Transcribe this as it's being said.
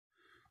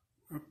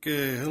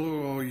Okay,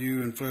 hello all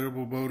you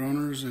inflatable boat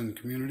owners and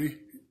community,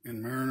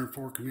 in Mariner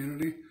 4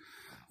 community.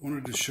 I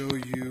wanted to show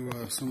you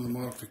some of the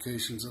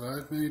modifications that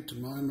I've made to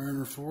my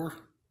Mariner 4.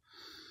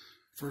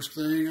 First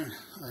thing,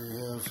 I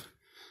have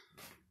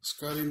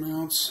Scotty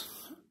mounts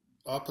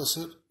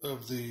opposite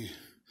of the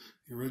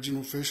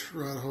original fish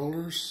rod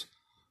holders,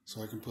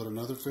 so I can put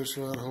another fish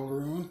rod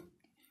holder on.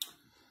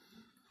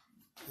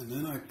 And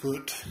then I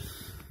put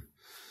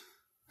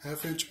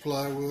 1/2-inch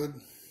plywood,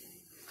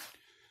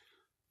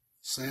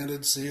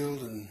 sanded,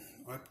 sealed, and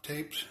I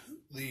taped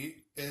the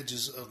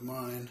edges of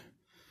mine.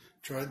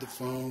 Tried the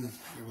foam,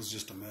 it was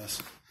just a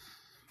mess.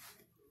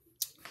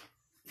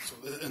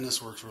 And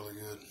this works really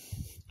good.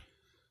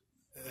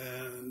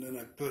 And then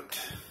I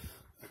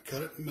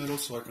cut it in the middle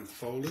so I can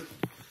fold it,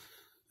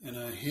 and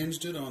I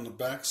hinged it on the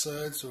back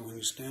side so when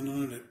you stand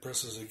on it, it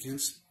presses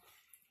against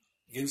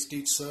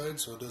each side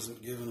so it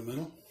doesn't give in the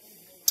middle.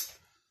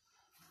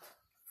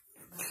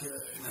 Okay,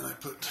 and then I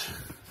put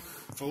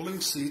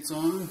folding seats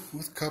on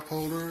with cup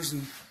holders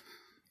and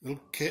little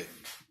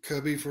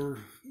cubby for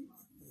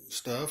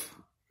stuff.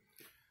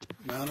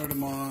 Mounted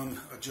them on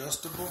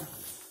adjustable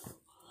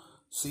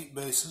seat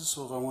bases,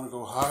 so if I want to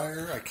go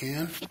higher, I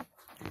can.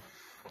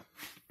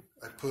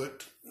 I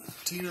put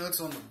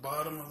T-nuts on the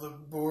bottom of the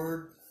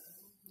board,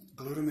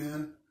 glued them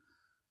in,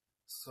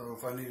 so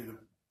if I needed to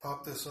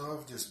pop this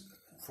off, just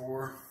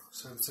 4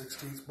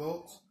 7/16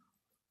 bolts,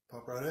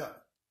 pop right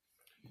out.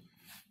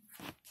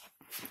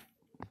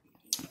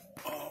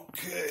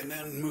 Okay, and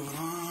then moving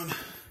on,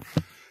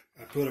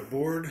 I put a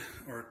board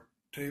or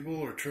table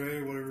or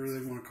tray, whatever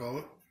they want to call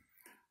it,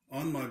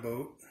 on my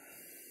boat.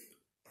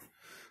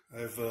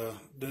 I've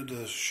did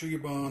the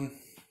Shugibon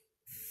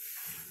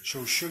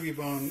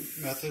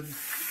method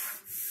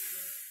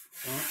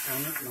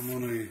on it,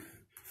 and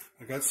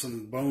I got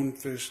some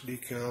bonefish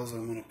decals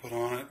I'm going to put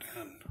on it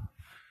and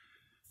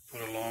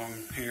put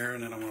along here,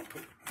 and then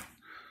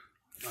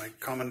I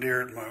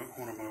commandeered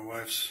one of my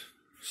wife's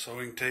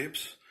sewing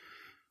tapes.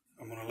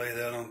 I'm going to lay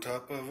that on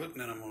top of it,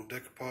 and then I'm going to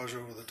decoupage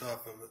over the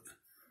top of it.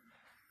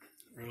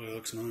 Really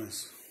looks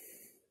nice.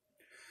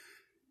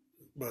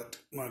 But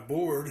my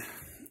board,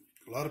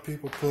 a lot of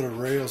people put a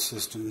rail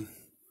system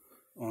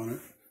on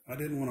it. I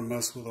didn't want to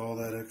mess with all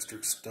that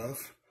extra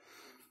stuff.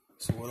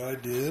 So what I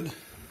did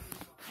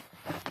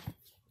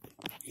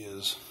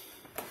is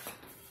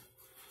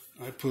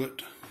I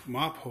put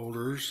mop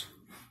holders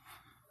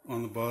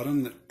on the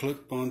bottom that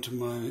clip onto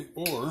my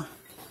oar.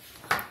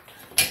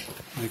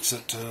 Makes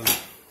it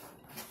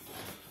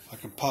I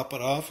can pop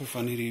it off if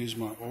I need to use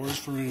my oars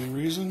for any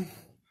reason.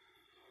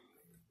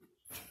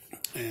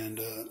 And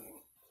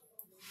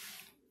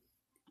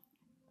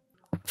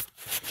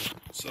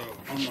so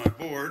on my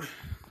board,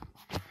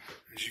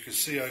 as you can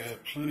see, I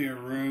have plenty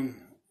of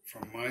room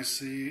from my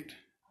seat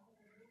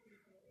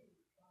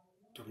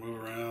to move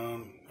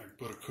around. I can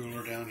put a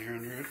cooler down here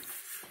under it.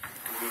 I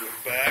can move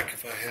it back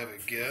if I have a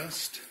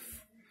guest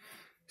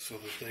so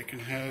that they can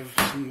have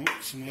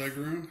some leg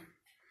room.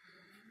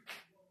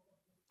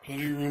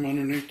 Plenty of room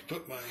underneath to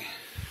put my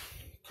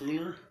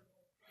cooler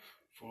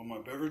for my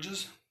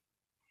beverages.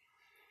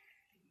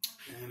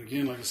 And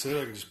again, like I said,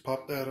 I can just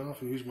pop that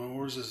off and use my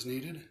oars as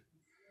needed.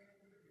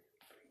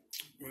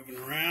 Moving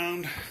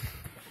around,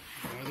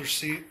 my other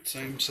seat,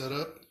 same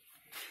setup.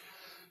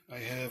 I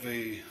have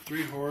a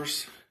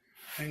 3-horse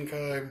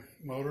Henkai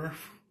motor.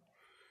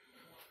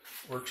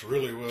 Works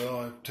really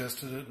well. I've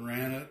tested it and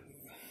ran it,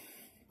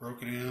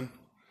 broke it in.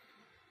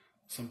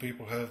 Some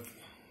people have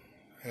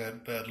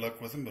had bad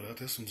luck with them, but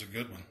this one's a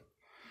good one.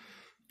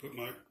 Put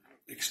my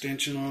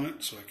extension on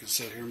it so I can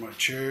sit here in my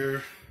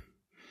chair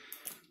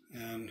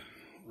and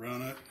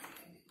run it,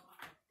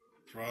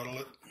 throttle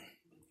it,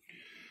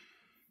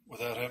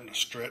 without having to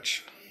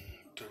stretch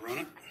to run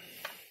it.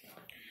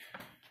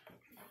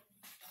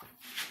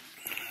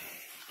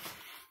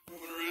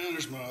 Moving around,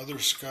 there's my other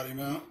Scotty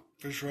mount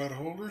fish rod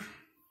holder.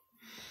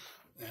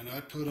 And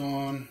I put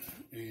on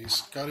a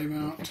Scotty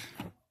mount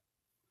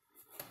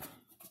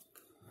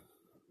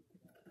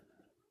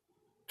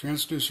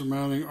transducer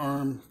mounting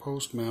arm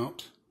post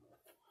mount.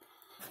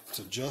 It's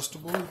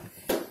adjustable,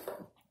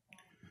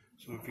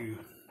 so if you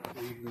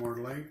need more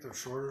length or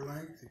shorter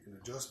length, you can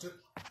adjust it.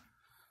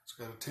 It's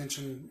got a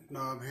tension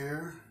knob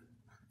here.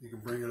 You can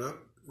bring it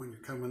up when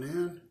you're coming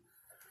in,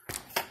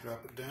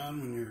 drop it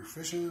down when you're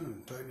fishing,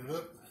 and tighten it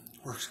up.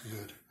 Works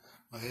good.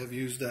 I have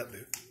used that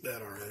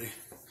already.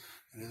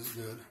 It is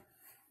good.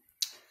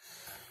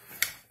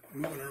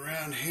 Moving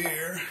around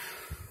here,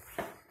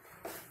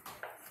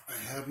 I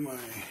have my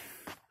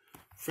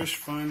fish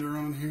finder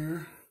on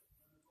here.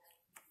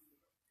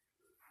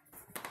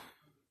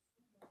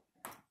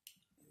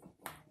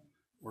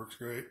 Works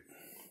great.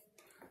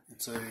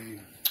 It's a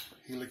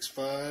Helix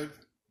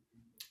 5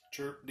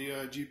 Chirp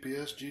DI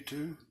GPS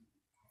G2.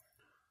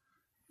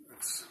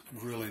 It's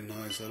really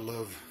nice. I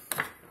love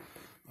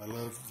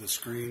the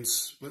screens,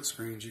 split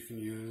screens you can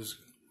use,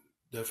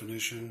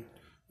 definition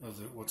of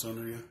what's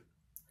under you.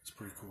 It's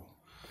pretty cool.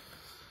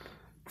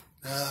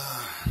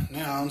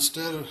 Now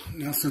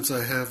since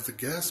I have the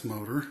gas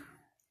motor,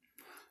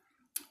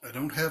 I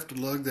don't have to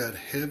lug that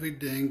heavy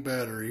dang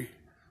battery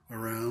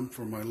around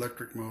for my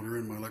electric motor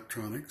and my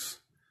electronics.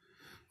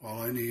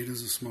 All I need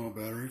is a small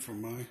battery for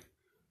my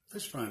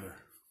fish finder.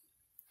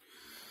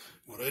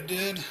 What I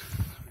did,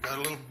 I got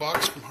a little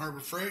box from Harbor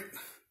Freight.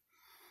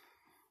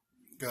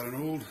 Got an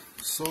old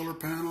solar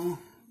panel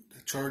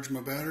to charge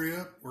my battery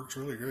up. Works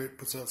really great,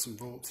 puts out some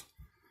volts.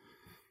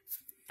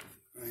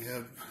 I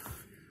have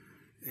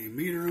a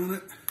meter on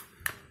it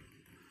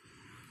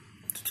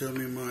to tell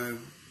me my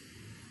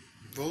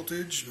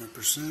voltage, my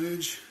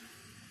percentage,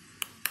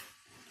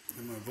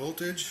 and my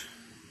voltage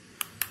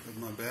of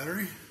my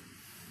battery.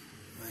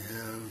 I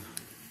have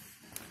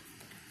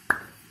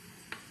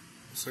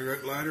a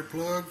cigarette lighter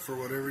plug for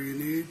whatever you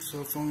need,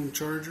 cell phone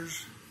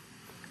chargers.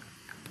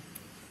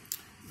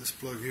 This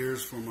plug here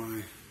is for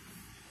my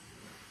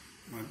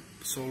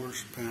solar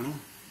panel.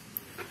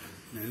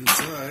 And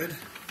inside,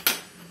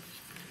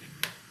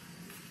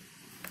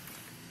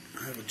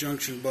 I have a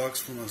junction box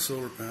for my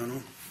solar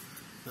panel,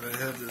 but I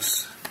have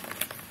this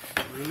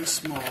really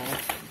small,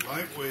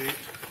 lightweight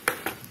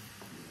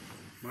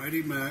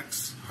Mighty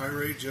Max High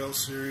Rate Gel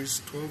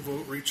Series 12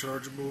 volt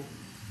rechargeable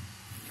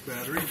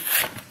battery,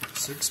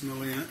 6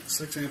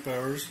 amp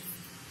hours,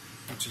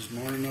 which is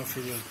more than enough for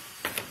the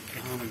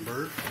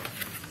Humminbird.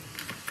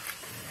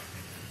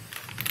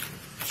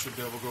 Should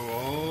be able to go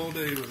all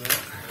day with that.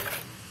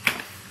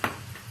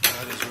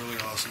 That is really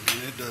awesome,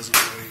 and it doesn't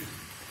weigh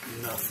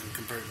nothing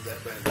compared to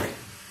that battery.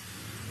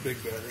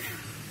 Big battery.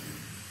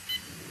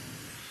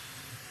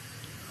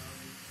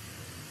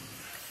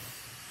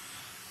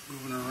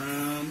 Moving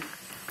around,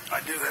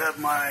 I do have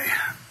my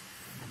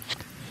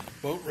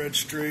boat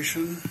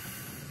registration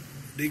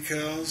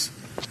decals.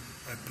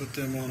 I put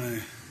them on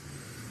a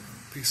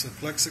piece of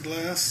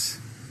plexiglass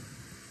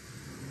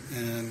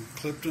and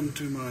clipped them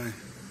to my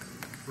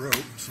rope,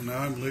 so now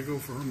I'm legal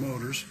for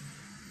motors.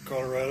 In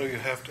Colorado, you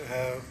have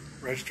to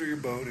register your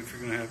boat if you're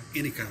going to have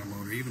any kind of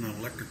motor, even an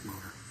electric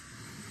motor,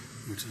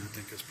 which I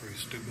think is pretty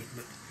stupid.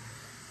 But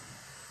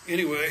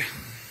anyway,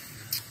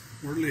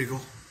 we're legal.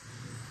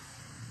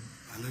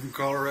 I live in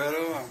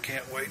Colorado. I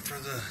can't wait for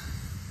the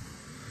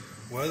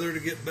weather to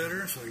get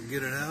better so I can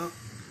get it out.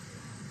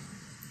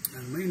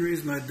 And the main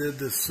reason I did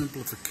this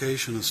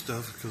simplification of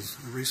stuff is because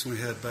I recently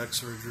had back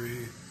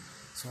surgery,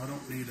 so I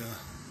don't need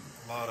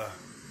a lot of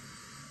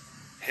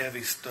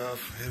heavy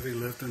stuff, heavy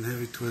lifting,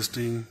 heavy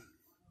twisting.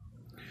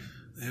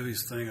 The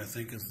heaviest thing I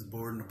think is the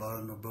board in the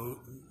bottom of the boat.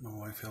 My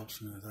wife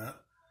helps me with that.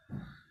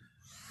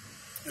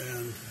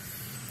 And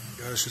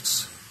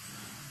gosh,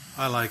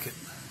 I like it.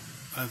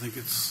 I think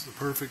it's the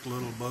perfect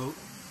little boat.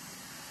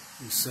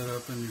 You set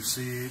up in your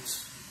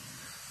seats,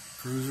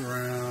 cruise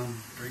around,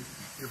 drink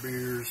your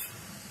beers,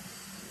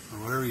 or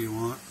whatever you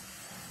want,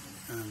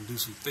 and do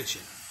some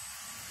fishing.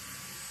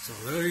 So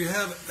there you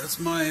have it. That's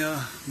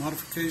my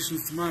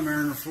modifications to my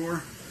Mariner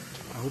 4.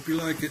 I hope you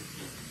like it.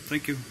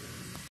 Thank you.